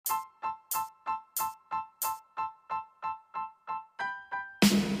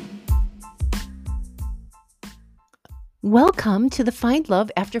Welcome to the Find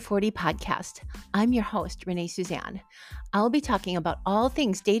Love After 40 podcast. I'm your host, Renee Suzanne. I'll be talking about all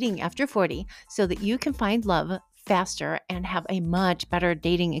things dating after 40 so that you can find love faster and have a much better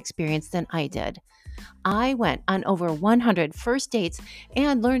dating experience than I did. I went on over 100 first dates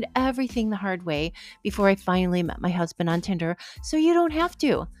and learned everything the hard way before I finally met my husband on Tinder, so you don't have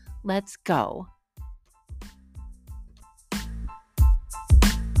to. Let's go.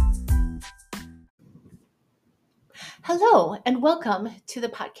 Hello, and welcome to the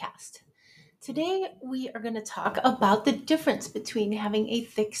podcast. Today, we are going to talk about the difference between having a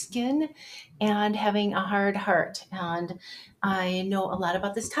thick skin and having a hard heart. And I know a lot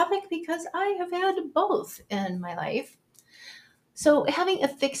about this topic because I have had both in my life. So, having a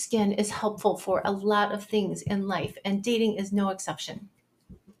thick skin is helpful for a lot of things in life, and dating is no exception.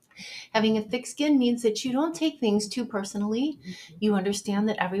 Having a thick skin means that you don't take things too personally. You understand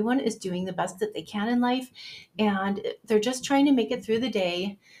that everyone is doing the best that they can in life, and they're just trying to make it through the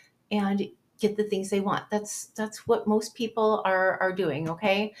day and get the things they want. That's what most people are doing,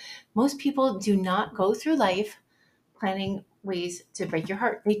 okay? Most people do not go through life planning ways to break your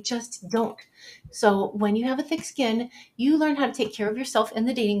heart. They just don't. So when you have a thick skin, you learn how to take care of yourself in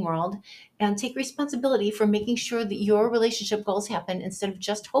the dating world and take responsibility for making sure that your relationship goals happen instead of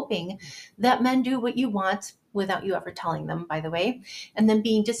just hoping that men do what you want without you ever telling them, by the way, and then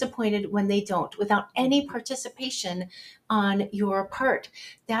being disappointed when they don't without any participation on your part.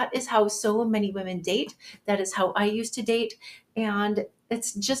 That is how so many women date. That is how I used to date. And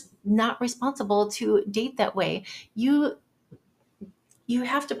it's just not responsible to date that way. You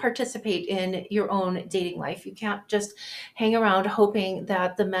have to participate in your own dating life. You can't just hang around hoping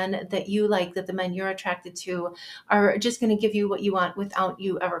that the men that you like, that the men you're attracted to are just going to give you what you want without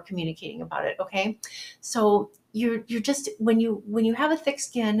you ever communicating about it, okay? So you're just when you have a thick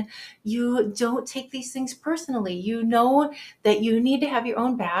skin, you don't take these things personally. You know that you need to have your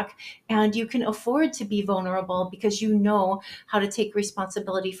own back and you can afford to be vulnerable because you know how to take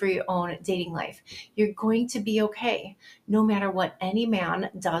responsibility for your own dating life. You're going to be okay no matter what any man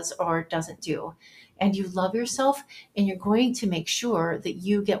does or doesn't do. And you love yourself and you're going to make sure that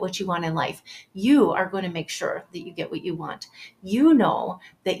you get what you want in life. You are going to make sure that you get what you want. You know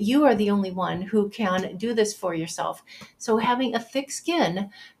that you are the only one who can do this for yourself. So having a thick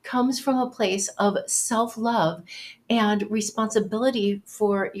skin comes from a place of self-love and responsibility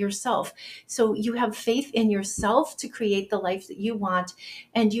for yourself. So you have faith in yourself to create the life that you want,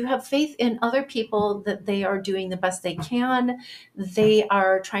 and you have faith in other people that they are doing the best they can. They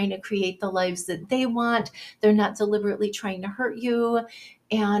are trying to create the lives that they want. They're not deliberately trying to hurt you.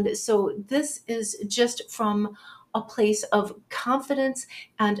 And so this is just from a place of confidence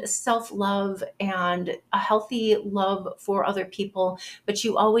and self-love and a healthy love for other people, but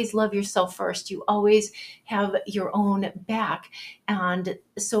you always love yourself first. You always have your own back. And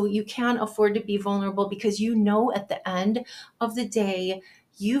so you can afford to be vulnerable because you know at the end of the day,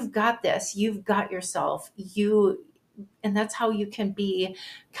 you've got this, you've got yourself, and that's how you can be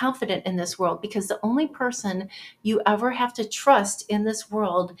confident in this world, because the only person you ever have to trust in this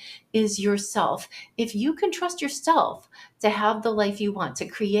world is yourself. If you can trust yourself to have the life you want, to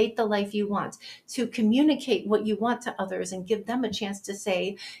create the life you want, to communicate what you want to others and give them a chance to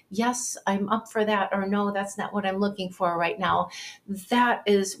say, yes, I'm up for that, or no, that's not what I'm looking for right now. That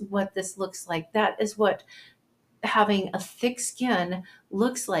is what this looks like. That is what having a thick skin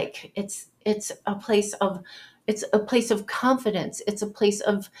looks like. It's a place of confidence. It's a place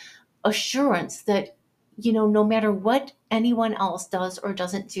of assurance that, no matter what anyone else does or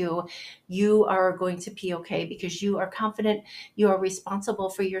doesn't do, you are going to be okay because you are confident, you are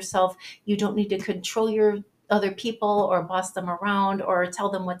responsible for yourself. You don't need to control your other people or boss them around or tell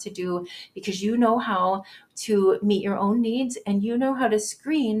them what to do, because you know how to meet your own needs and you know how to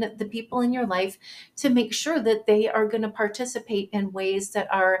screen the people in your life to make sure that they are going to participate in ways that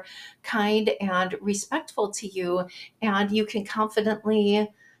are kind and respectful to you, and you can confidently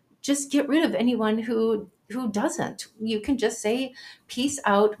just get rid of anyone who doesn't. You can just say peace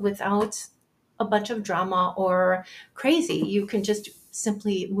out without a bunch of drama or crazy. You can just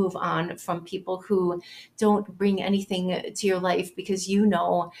simply move on from people who don't bring anything to your life because you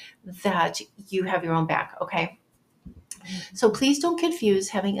know that you have your own back, okay? So please don't confuse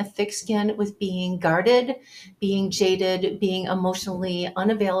having a thick skin with being guarded, being jaded, being emotionally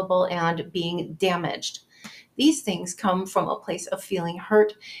unavailable, and being damaged. These things come from a place of feeling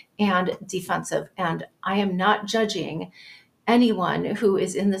hurt and defensive. And I am not judging anyone who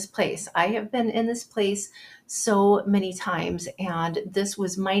is in this place. I have been in this place so many times, and this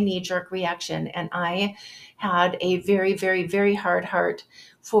was my knee jerk reaction. And I had a very, very, very hard heart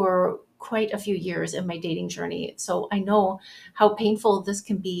for quite a few years in my dating journey. So I know how painful this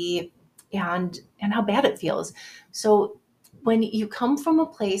can be and how bad it feels. So when you come from a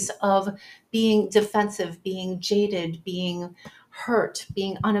place of being defensive, being jaded, being hurt,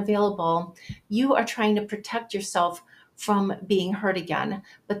 being unavailable, you are trying to protect yourself from being hurt again.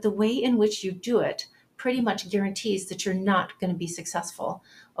 But the way in which you do it pretty much guarantees that you're not going to be successful.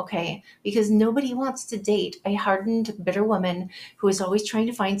 Okay? Because nobody wants to date a hardened, bitter woman who is always trying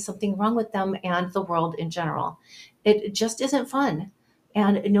to find something wrong with them and the world in general. It just isn't fun.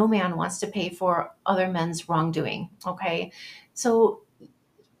 And no man wants to pay for other men's wrongdoing. Okay? So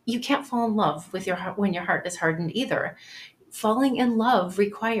you can't fall in love with your heart when your heart is hardened either. Falling in love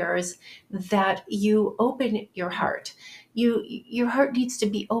requires that you open your heart. Your heart needs to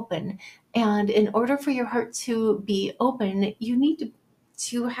be open, and in order for your heart to be open, you need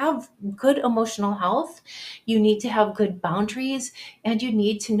to have good emotional health. You need to have good boundaries, and you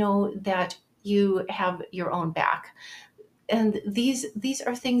need to know that you have your own back. And these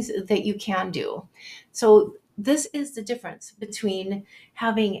are things that you can do. So this is the difference between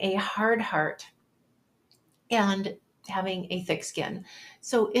having a hard heart and having a thick skin.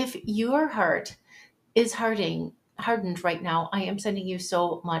 So if your heart is hardened right now, I am sending you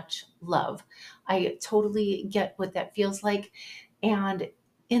so much love. I totally get what that feels like. And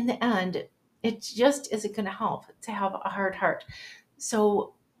in the end, it just isn't going to help to have a hard heart.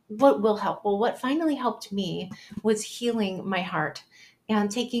 So, what will help? Well, what finally helped me was healing my heart and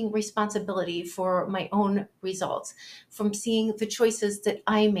taking responsibility for my own results from seeing the choices that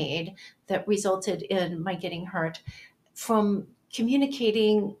I made that resulted in my getting hurt, from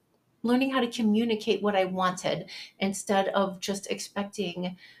communicating, learning how to communicate what I wanted instead of just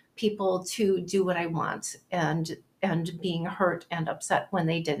expecting people to do what I want and being hurt and upset when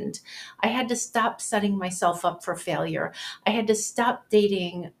they didn't. I had to stop setting myself up for failure. I had to stop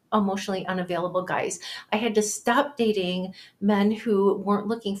dating emotionally unavailable guys. I had to stop dating men who weren't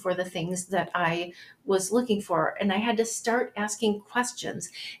looking for the things that I was looking for. And I had to start asking questions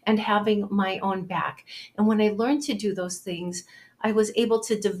and having my own back. And when I learned to do those things, I was able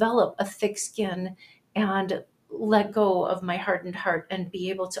to develop a thick skin and let go of my hardened heart and be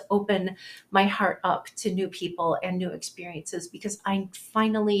able to open my heart up to new people and new experiences, because I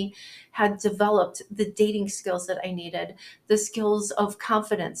finally had developed the dating skills that I needed, the skills of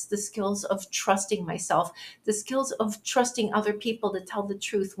confidence, the skills of trusting myself, the skills of trusting other people to tell the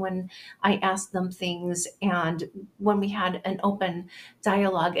truth when I asked them things, and when we had an open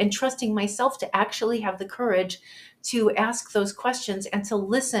dialogue, and trusting myself to actually have the courage to ask those questions and to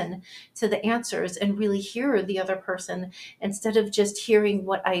listen to the answers and really hear the other person instead of just hearing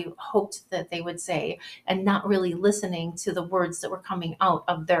what I hoped that they would say and not really listening to the words that were coming out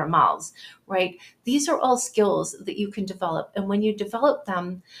of their mouths, right? These are all skills that you can develop. And when you develop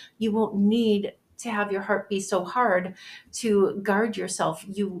them, you won't need to have your heart be so hard to guard yourself.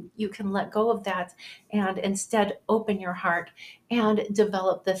 You can let go of that and instead open your heart and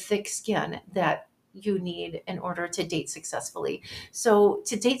develop the thick skin that you need in order to date successfully. So,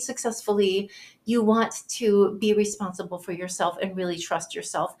 to date successfully, you want to be responsible for yourself and really trust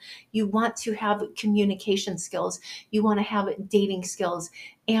yourself. You want to have communication skills, you want to have dating skills,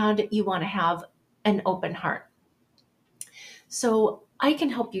 and you want to have an open heart. So, I can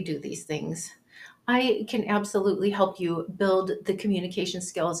help you do these things. I can absolutely help you build the communication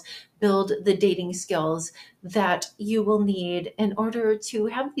skills, build the dating skills that you will need in order to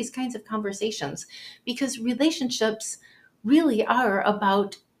have these kinds of conversations. Because relationships really are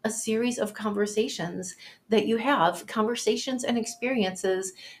about a series of conversations that you have, conversations and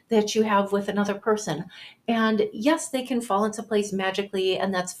experiences that you have with another person. And yes, they can fall into place magically,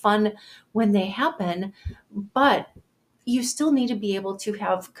 and that's fun when they happen, but you still need to be able to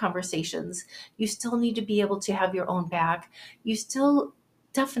have conversations. You still need to be able to have your own back. You still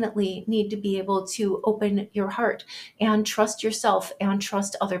definitely need to be able to open your heart and trust yourself and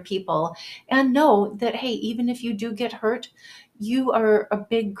trust other people and know that, hey, even if you do get hurt, you are a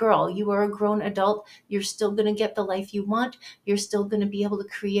big girl. You are a grown adult. You're still going to get the life you want. You're still going to be able to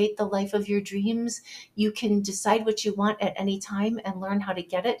create the life of your dreams. You can decide what you want at any time and learn how to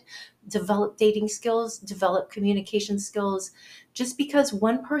get it. Develop dating skills, develop communication skills. Just because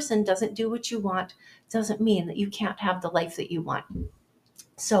one person doesn't do what you want doesn't mean that you can't have the life that you want.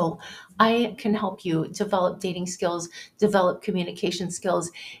 So, I can help you develop dating skills, develop communication skills,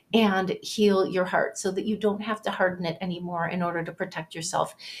 and heal your heart so that you don't have to harden it anymore in order to protect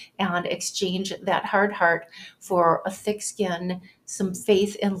yourself, and exchange that hard heart for a thick skin, some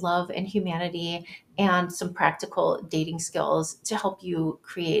faith in love and humanity, and some practical dating skills to help you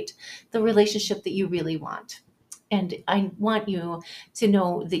create the relationship that you really want. And I want you to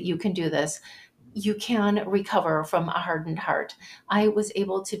know that you can do this. You can recover from a hardened heart. I was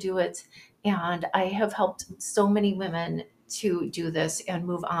able to do it, and I have helped so many women to do this and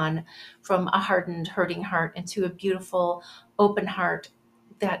move on from a hardened, hurting heart into a beautiful, open heart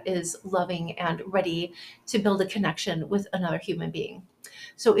that is loving and ready to build a connection with another human being.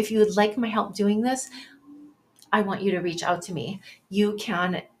 So if you would like my help doing this, I want you to reach out to me. You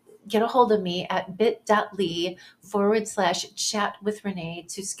can get a hold of me at bit.ly/chat with Renee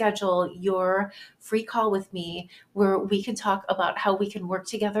to schedule your free call with me where we can talk about how we can work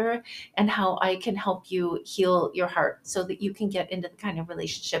together and how I can help you heal your heart so that you can get into the kind of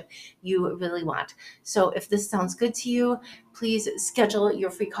relationship you really want. So if this sounds good to you, please schedule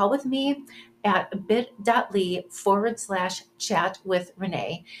your free call with me at bit.ly/chat with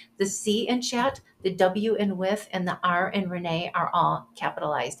Renee. The C in chat, the W in with, and the R in Renee are all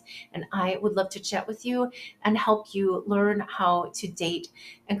capitalized. And I would love to chat with you and help you learn how to date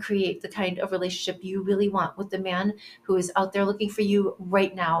and create the kind of relationship you really want with the man who is out there looking for you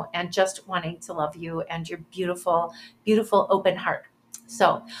right now and just wanting to love you and your beautiful, beautiful open heart.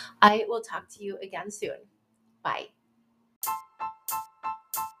 So I will talk to you again soon. Bye.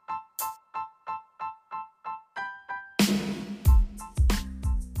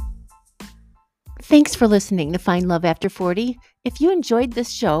 Thanks for listening to Find Love After 40. If you enjoyed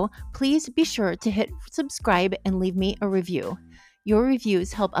this show, please be sure to hit subscribe and leave me a review. Your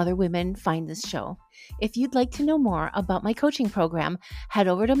reviews help other women find this show. If you'd like to know more about my coaching program, head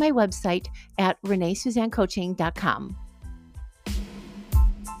over to my website at reneesuzannecoaching.com.